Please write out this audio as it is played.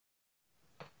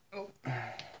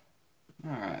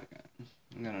Alright guys,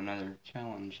 we got another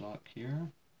challenge lock here.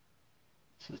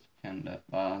 This is pinned up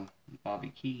by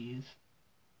Bobby Keyz.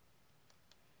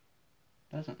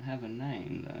 Doesn't have a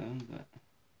name though, but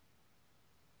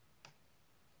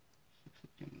looks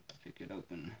like we can pick it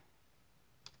open.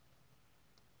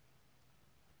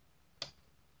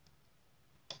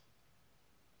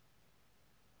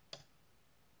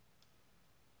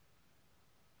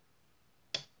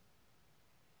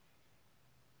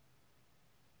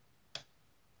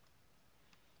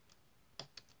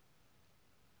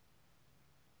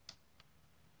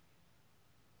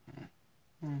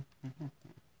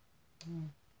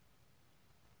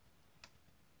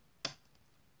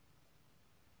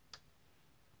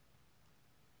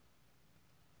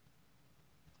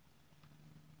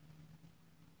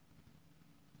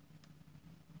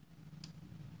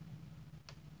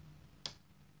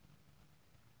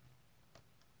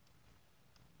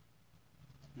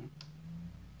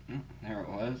 There it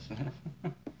was.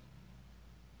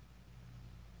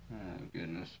 Oh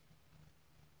goodness.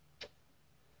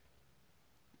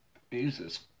 Use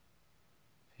this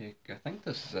pick. I think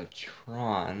this is a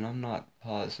Tron. I'm not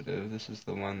positive. This is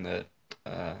the one that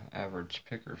Average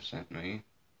Picker sent me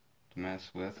to mess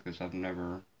with because I've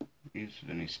never used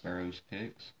any Sparrows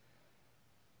picks.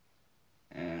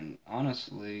 And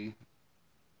honestly,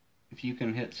 if you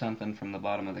can hit something from the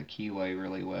bottom of the keyway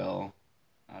really well,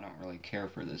 I don't really care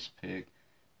for this pick.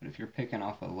 But if you're picking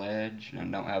off a ledge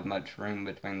and don't have much room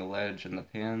between the ledge and the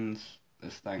pins,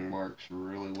 this thing works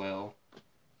really well.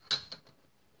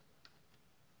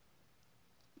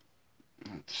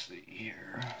 Let's see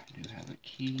here. I do have a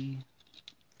key.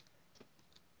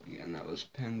 Again, that was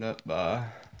pinned up by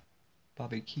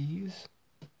Bobby Keyz.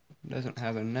 Doesn't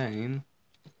have a name.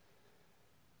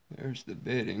 There's the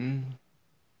bidding.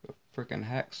 A frickin'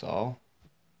 hacksaw.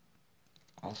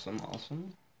 Awesome,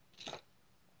 awesome.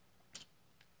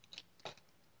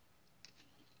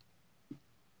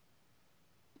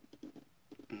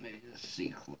 Made a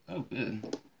C-clip. Oh,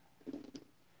 good.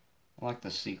 I like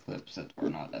the C-clips that are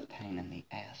not a pain in the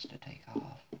ass to take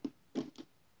off.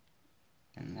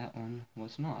 And that one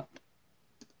was not.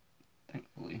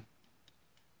 Thankfully.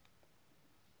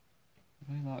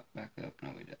 Did we lock back up?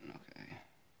 No, we didn't. Okay.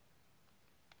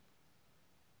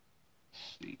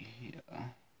 Let's see here.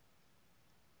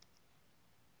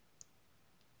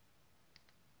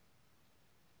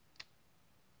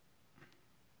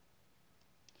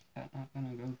 Is that not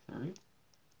gonna go through?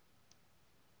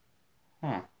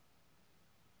 Huh.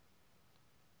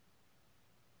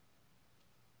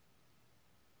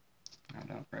 I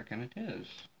don't reckon it is.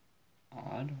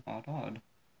 Odd, odd, odd.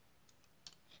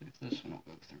 Let's see if this one will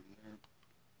go through there.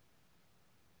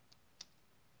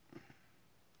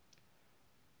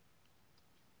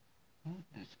 What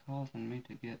is causing me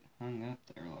to get hung up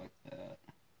there like that?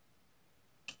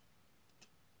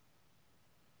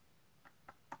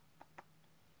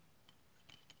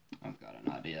 I've got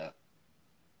an idea.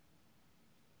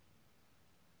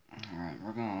 Alright,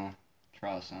 we're gonna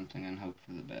try something and hope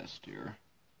for the best here.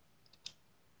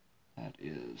 That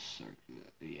is circular.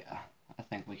 Yeah, I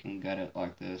think we can gut it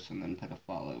like this and then put a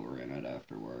follower in it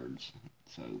afterwards.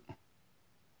 So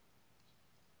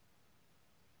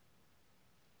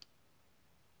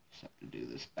just have to do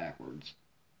this backwards.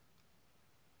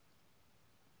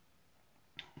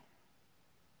 What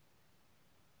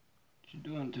you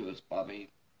doing to us, Bobby?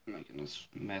 Making us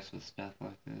mess with stuff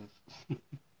like this.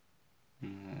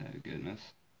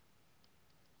 Goodness.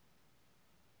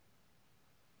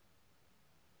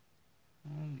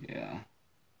 Oh, yeah.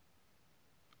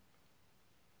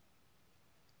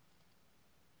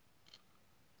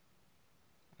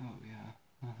 Oh, yeah.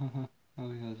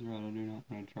 Oh, yeah, that's right. I do not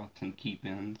want to drop some key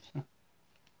pins.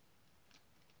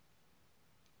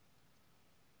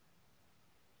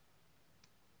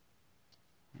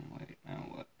 Wait, now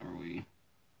what are we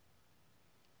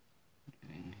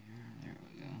doing here? There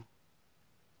we go.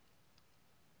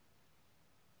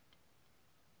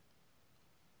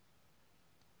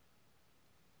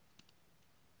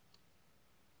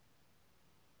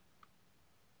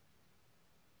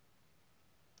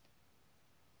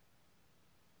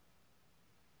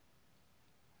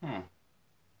 Huh.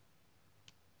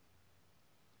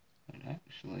 It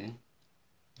actually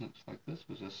looks like this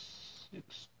was a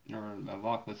a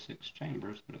lock with 6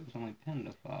 chambers, but it was only pinned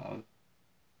to 5.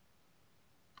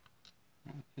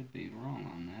 I could be wrong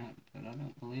on that, but I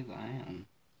don't believe I am.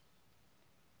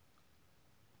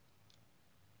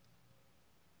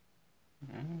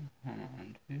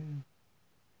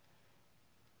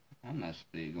 I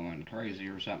must be going crazy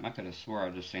or something. I could have swore I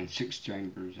just seen 6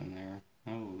 chambers in there.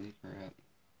 Holy crap.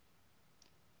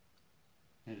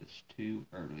 It is too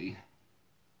early.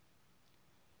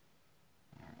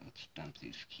 let's dump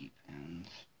these key pins.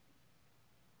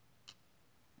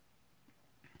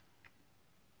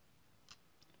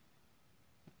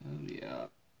 Oh yeah.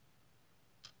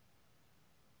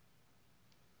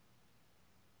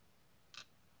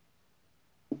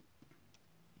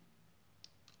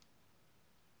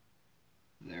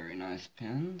 Very nice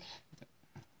pins.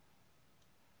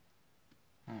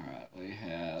 Alright, we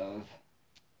have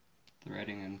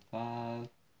threading in 5,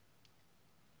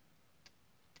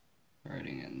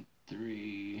 threading in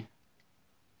 3,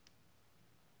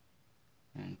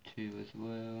 and 2 as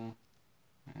well,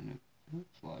 and it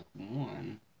looks like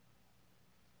 1.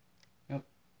 Yep,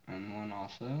 and 1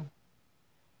 also.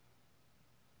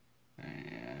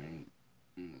 And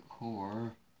in the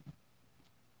core,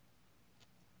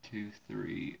 2,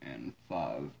 3, and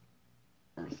 5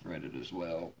 are threaded as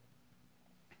well.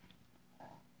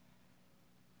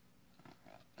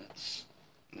 Alright, let's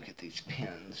look at these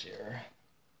pins here.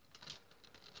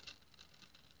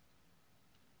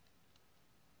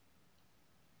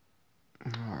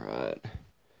 Alright,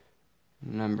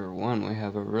 number 1, we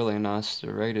have a really nice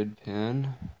serrated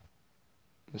pin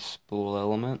with spool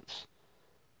elements.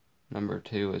 Number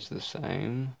 2 is the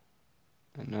same,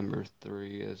 and number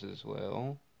 3 is as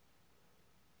well.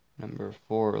 Number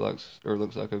 4 looks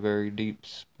like a very deep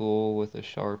spool with a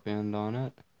sharp end on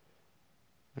it.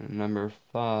 And number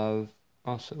 5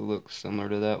 also looks similar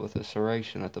to that with a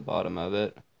serration at the bottom of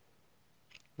it.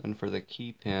 Then for the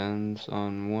key pins,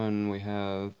 on 1 we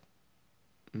have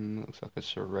looks like a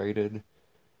serrated.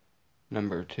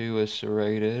 Number 2 is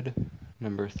serrated.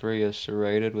 Number 3 is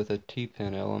serrated with a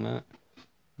T-pin element.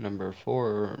 Number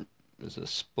 4 is a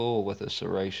spool with a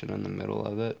serration in the middle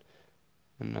of it.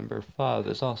 And number 5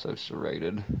 is also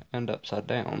serrated and upside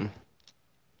down.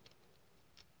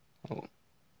 Oh,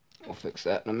 we'll fix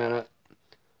that in a minute.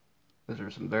 Those are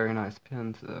some very nice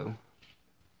pins though.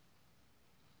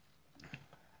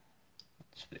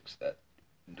 Let's fix that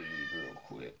dude real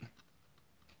quick.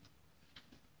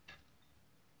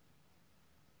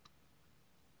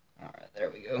 Alright, there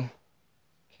we go.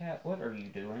 Cat, what are you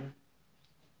doing?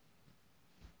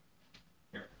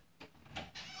 Here.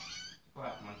 Go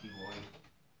out, monkey boy.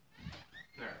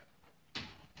 There.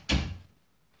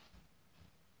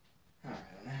 Alright,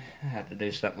 I had to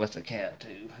do something with the cat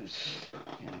too, who's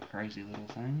being a crazy little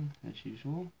thing, as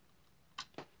usual.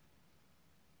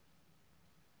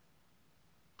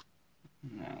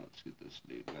 Now let's get this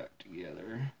dude back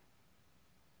together.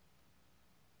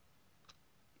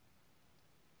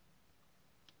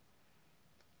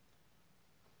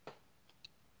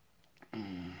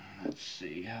 Let's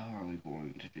see, how are we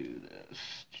going to do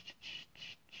this?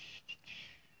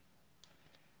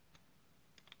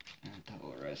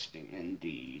 Interesting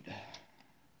indeed.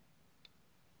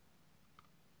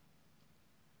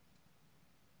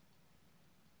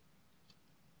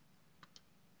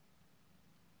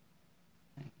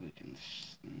 I think we can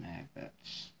snag that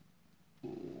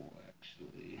spool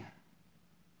actually.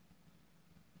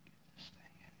 Get this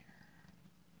thing in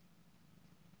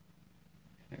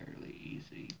here. Fairly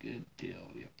easy. Good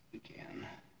deal. Yep, we can.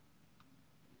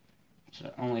 It's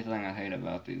the only thing I hate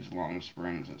about these long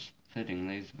springs is fitting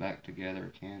these back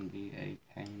together can be a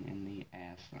pain in the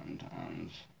ass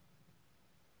sometimes.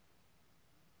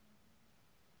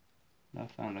 I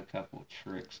found a couple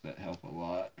tricks that help a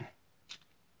lot.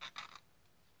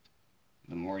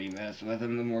 The more you mess with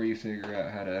them, the more you figure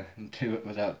out how to do it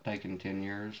without taking 10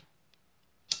 years.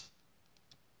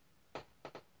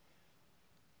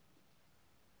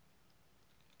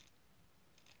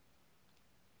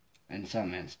 In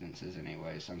some instances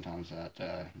anyway, sometimes that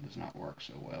does not work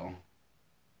so well.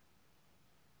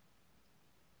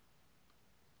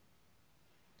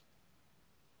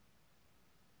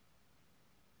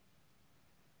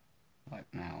 Like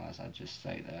now, as I just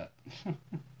say that.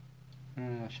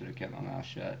 I should have kept my mouth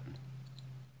shut.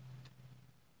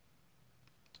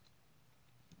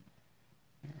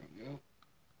 There we go.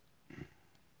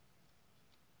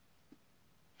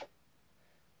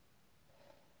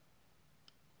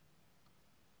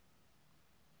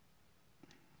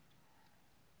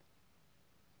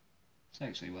 This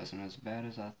actually wasn't as bad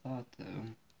as I thought, though.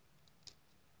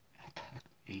 Fuck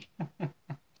me.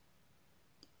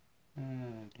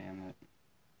 Oh, damn it.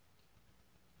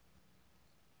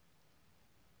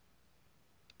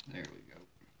 There we go.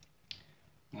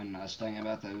 One nice thing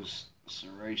about those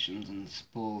serrations and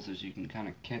spools is you can kind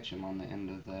of catch them on the end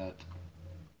of that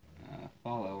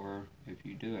follower if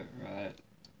you do it right.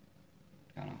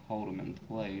 Kind of hold them in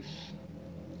place.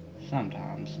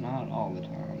 Sometimes, not all the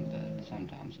time, but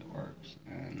sometimes it works,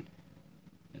 and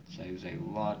it saves a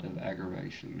lot of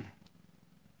aggravation.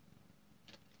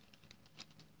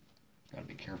 Gotta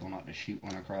be careful careful not to shoot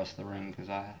one across the room, because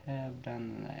I have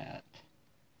done that.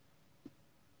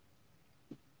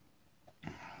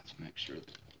 Let's make sure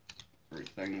that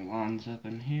everything lines up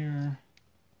in here.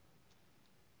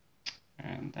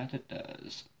 And that it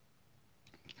does.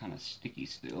 It's kind of sticky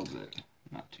still, but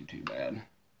not too bad.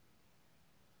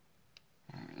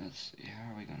 Alright, let's see.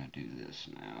 How are we going to do this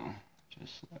now?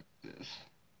 Just like this.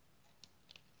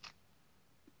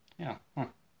 Yeah, huh.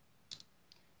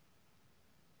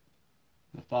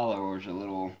 The follower's a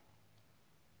little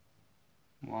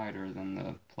wider than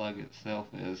the plug itself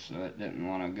is, so it didn't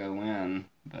want to go in,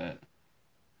 but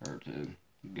for to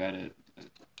gut it,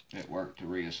 it worked to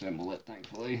reassemble it,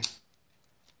 thankfully.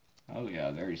 Oh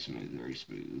yeah, very smooth, very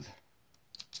smooth.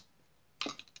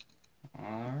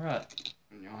 Alright,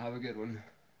 y'all have a good one.